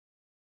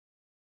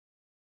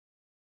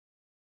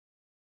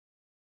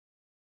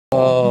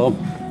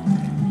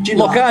you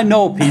know? Look, I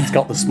know Pete's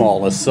got the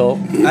smallest, so...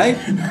 Eh?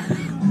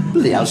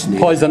 Bloody house near.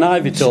 Poison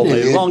Ivy told me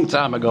Isn't a it? long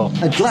time ago.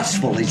 A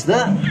glassful is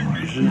that?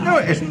 No,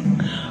 it isn't.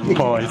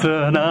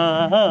 Poison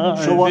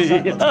Ivy. So what's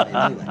that got to be,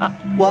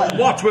 anyway?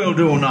 What we'll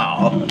do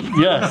now...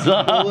 Yes.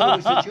 Well, it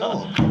was a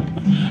joke.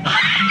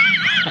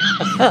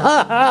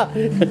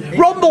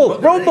 Rumble!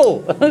 Rumble!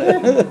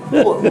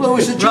 What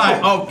was the joke?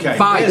 Right, okay.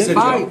 Fight, here's the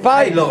fight, joke.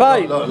 fight, Hey, look,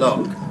 fight.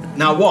 look.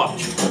 Now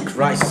watch, for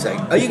Christ's sake.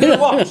 Are you going to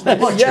watch?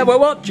 Yeah, we're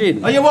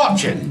watching. Are you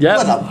watching? Yeah.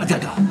 Just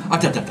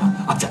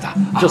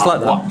like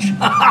that. Watch.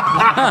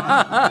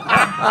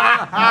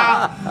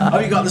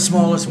 Have you got the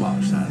smallest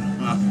watch then?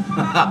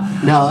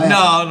 No,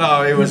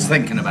 No, he was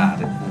thinking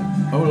about it.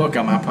 Oh, look,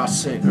 I'm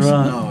 6:30.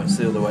 Right. No, it's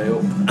the other way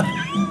up.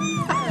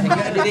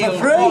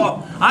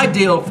 I I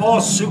deal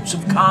 4 suits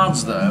of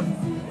cards there,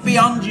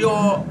 beyond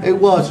your... It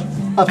was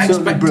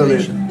absolutely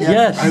brilliant. Expectation. Yeah.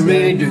 Yes. I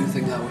really do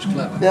think that was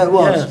clever. Yeah, it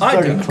was. Yes. I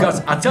Very do, because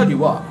clever. I tell you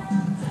what,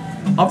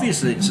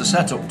 obviously it's a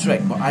set-up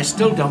trick, but I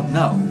still don't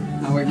know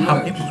How it how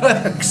works. it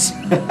works.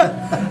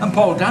 And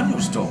Paul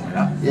Daniels told me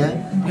that. Yeah.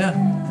 Yeah.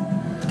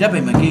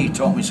 Debbie McGee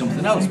taught me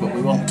something else, but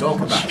we won't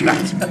talk about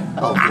that.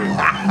 Oh,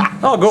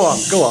 go on.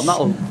 Oh, go on,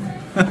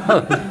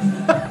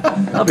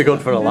 that'll be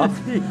good for a laugh.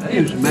 He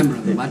was a member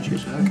of the Magic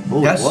Circle.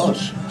 Oh, Yes. it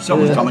was. So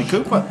was Tommy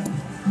Cooper.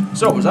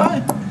 So was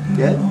I.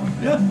 Yeah.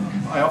 Yeah.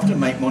 I often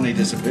make money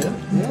disappear.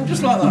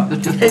 Just like that.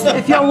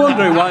 If you're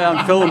wondering why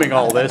I'm filming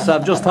all this,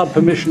 I've just had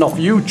permission off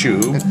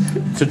YouTube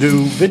to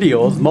do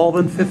videos more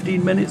than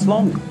 15 minutes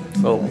long.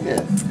 So,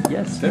 Yeah.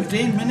 yes.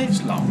 15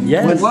 minutes long.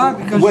 Yes. Why?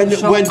 Because When,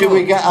 it's so when do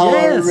we get our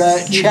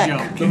Yes.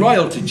 check? The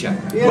royalty check.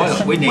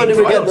 Yes. We need When do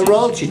we get royalties. the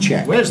royalty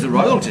check? Where's the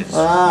royalties?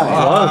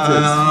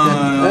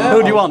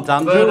 Who do you want,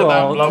 Andrew? Heard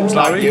about Or blokes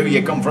Larry? like you.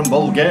 You come from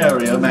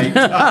Bulgaria, mate.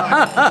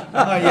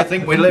 You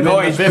think we live in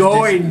the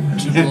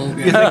 50s? You think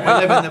we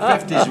live in the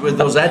 50s with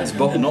those heads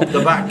buttoned up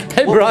the back?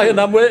 Hey, Brian,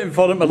 I'm waiting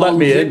for him to let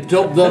me in. zipped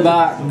up the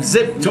back.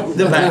 Zipped up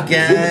the back.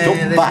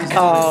 Zipped up back.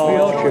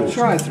 Oh.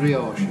 Try 3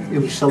 ocean. He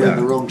was selling Yeah.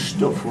 the wrong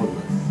stuff, wasn't it?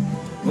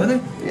 Were they?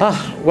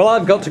 Well,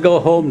 I've got to go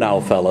home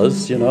now,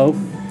 fellas, you know.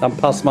 I'm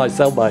past my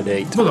sell-by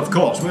date. Well, of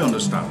course, we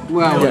understand.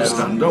 Well, we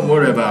understand. Don't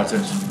worry about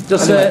it.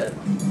 Just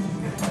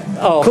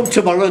Come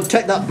tomorrow and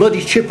take that bloody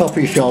chip off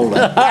your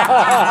shoulder.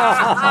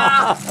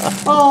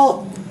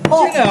 Oh,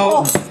 You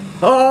know,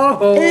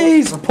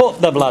 he's put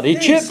the bloody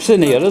chips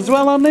in here as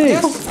well,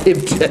 hasn't he?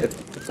 him too.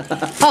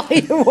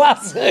 He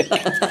wasn't.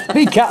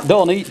 Me cat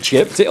don't eat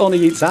chips, it only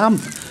eats ham.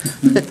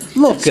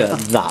 Look at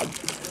that.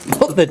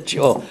 Put the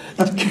jaw.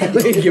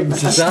 Give him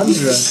to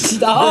Sandra.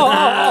 Oh,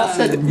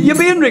 you're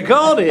being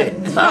recorded.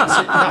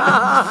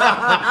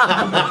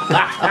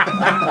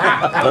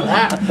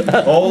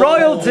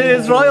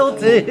 Royalties,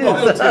 royalties. You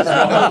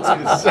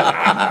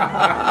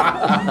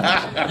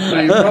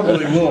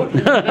probably would.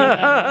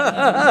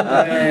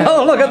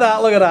 Oh, look at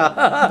that, look at that.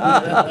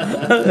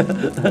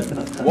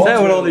 They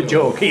were only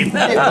joking.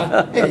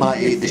 It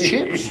might eat the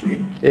chips.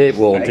 It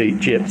won't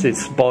eat chips,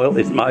 it's spoiled,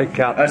 it's my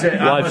cat. I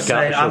Wife's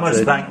cat, I must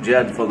should say. thank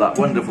Jed for that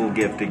wonderful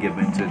gift he gave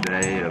me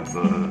today of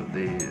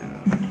the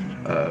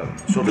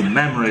sort of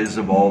memories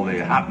of all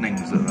the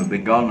happenings that have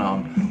been going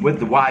on with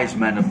the wise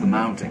men of the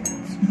mountains.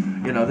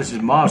 You know, this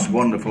is most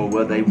wonderful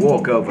where they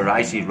walk over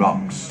icy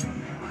rocks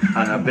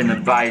and have been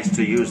advised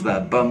to use their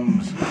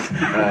bums.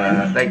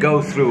 They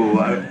go through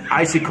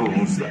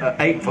icicles that are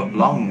 8 foot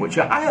long, which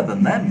are higher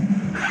than them.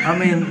 I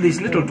mean, these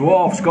little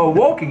dwarfs go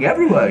walking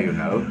everywhere, you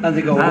know. And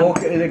they go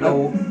walking, they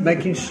go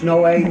making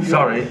snow angels.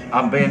 Sorry,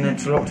 I'm being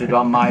interrupted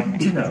on my,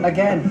 you know.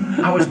 Again.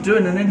 I was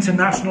doing an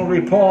international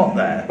report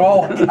there.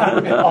 Oh,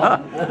 carry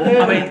on.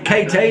 I mean,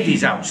 Kate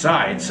Adie's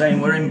outside saying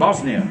we're in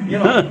Bosnia, you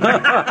know.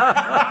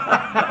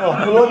 Oh,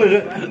 I love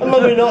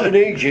it not in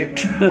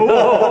Egypt.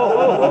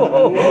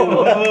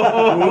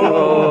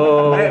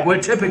 Hey,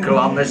 we're typical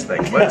on this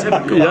thing. We're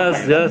typical.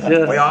 Yes, yes,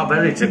 yes. We are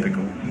very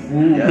typical.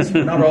 Yes,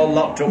 we're not all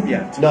locked up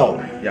yet. No.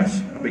 Yes,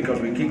 because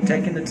we keep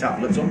taking the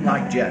tablets,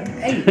 unlike Jet.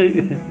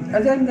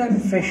 And then them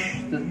fish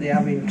that they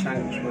have in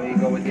tanks where you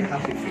go with your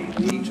happy feet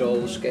and eat all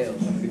the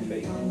scales off your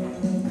feet.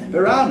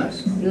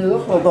 piranhas. They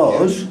look Well,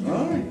 those.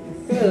 Right.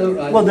 Yeah, they look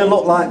like Well, they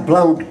look like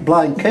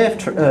blind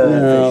cave fish.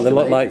 No, they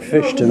look like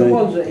fish to the me.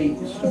 ones that eat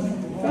stuff.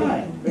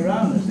 Fine.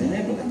 Piranhas, they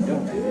nibble it,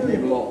 don't they? They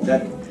nibble all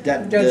dead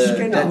Dead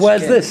skin off.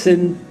 Where's this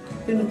in?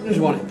 There's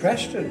one in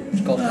Preston.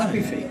 It's called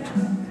Happy Feet.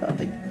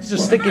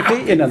 Just stick your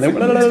feet in and then.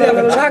 They have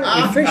a tank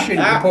with fish in.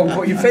 You can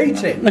put your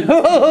feet in.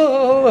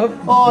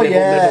 Oh,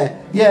 yeah.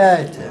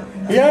 Yeah.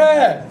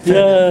 Yeah.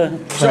 Yeah.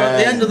 So at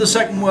the end of the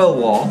Second World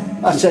War,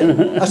 I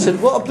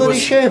said, what a bloody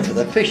shame for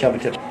the fish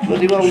having to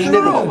bloody well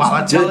nibble well,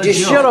 it. I tell you,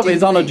 Shut up,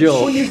 it's on a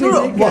joke.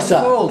 What's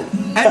that?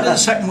 end of the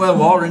Second World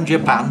War in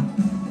Japan,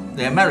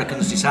 the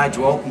Americans decide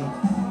to open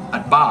a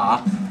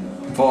bar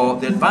for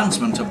the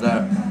advancement of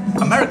their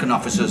American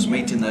officers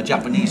meeting their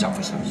Japanese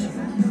officers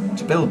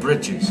to build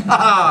bridges.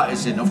 Ha!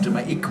 It's enough to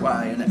make you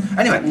cry, isn't it?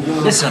 Anyway,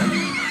 listen.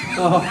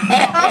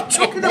 I'm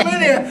talking a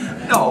minute.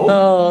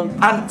 No.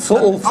 And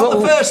subtle, on subtle.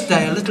 the first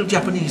day, a little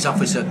Japanese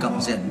officer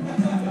comes in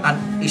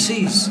and he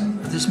sees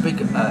this big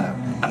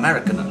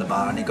American at the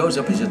bar, and he goes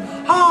up and says,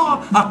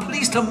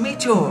 pleased to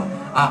meet you,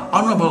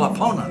 honourable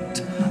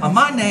opponent.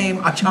 My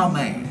name is Chow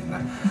Mein.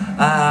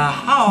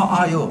 How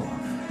are you?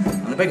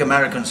 And the big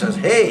American says,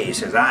 hey, he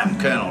says, I'm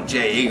Colonel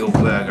J.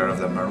 Eagleberger of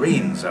the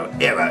Marines of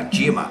Iwo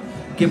Jima.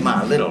 Give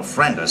my little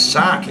friend a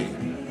sake.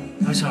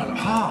 I said,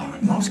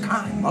 most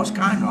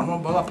kind,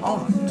 honourable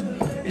opponent.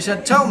 He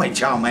said, tell me,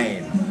 Chow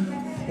Mein,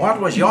 what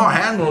was your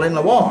handle in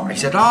the war? He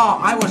said,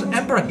 I was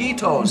Emperor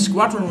Hito's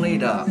squadron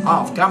leader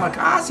of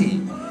Kamikaze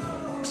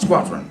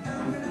Squadron.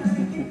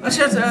 I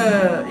said,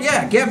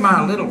 yeah, give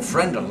my little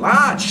friend a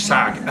large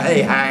sake.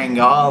 Hey, hang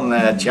on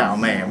there, Chow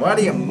Mein. What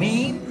do you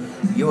mean?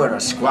 You were a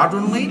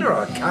squadron leader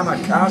or a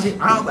kamikaze?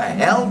 How the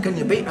hell can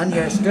you be? And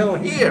you're still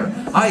here.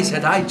 I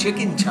said, I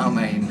Chicken Chow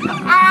Mein.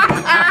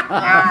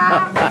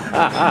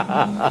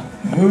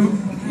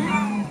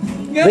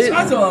 Yes,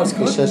 I thought I was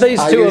good. He says, These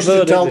I two used have to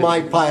heard tell it.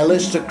 my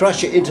pilots to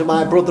crash it into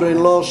my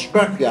brother-in-law's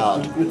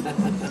scrapyard.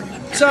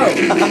 So,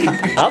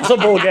 That's a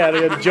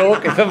Bulgarian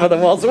joke, if ever there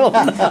was one.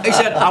 he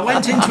said, I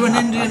went into an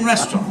Indian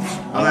restaurant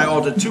and I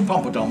ordered 2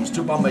 pompadons,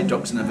 2 Bombay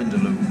ducks and a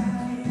vindaloo.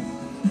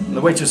 And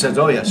the waiter says,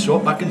 oh yeah,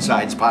 short back and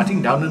sides,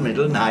 parting down the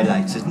middle and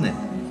highlights, isn't it?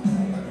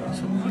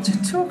 So what's he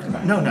talking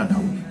about? No,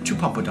 2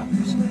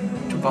 pompadons,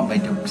 2 Bombay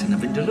ducks and a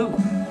vindaloo.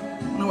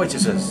 And the waiter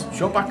says,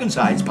 short back and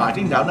sides,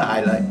 parting down the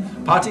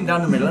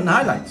middle and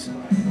highlights. I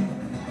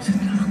said,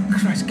 oh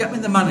Christ, get me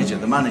the manager.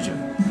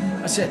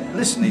 I said,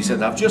 listen, he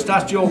said, I've just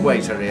asked your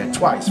waiter here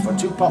twice for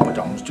 2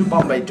 pompadons, 2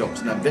 Bombay ducks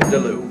and a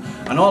vindaloo,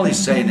 and all he's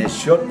saying is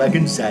short back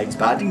and sides,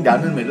 parting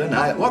down the middle and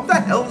highlights. What the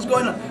hell's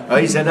going on? Oh,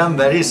 he said, I'm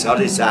very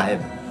sorry,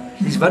 Sahib.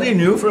 He's very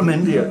new from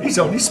India. He's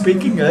only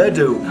speaking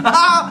Urdu.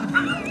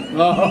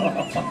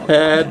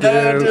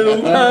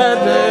 Urdu.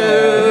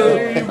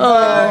 They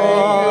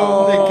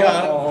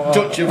can't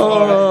touch him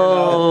for it.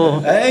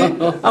 Hey?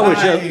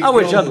 I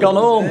wish I'd gone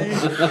home.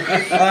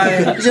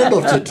 You're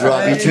not to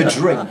drive you to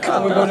drink.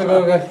 We're going to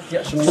go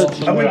get some more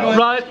somewhere.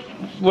 Right,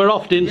 we're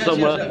off in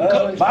somewhere.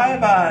 Bye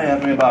bye,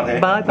 everybody.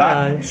 Bye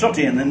bye.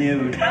 Sooty in the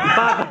nude.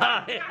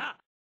 Bye bye.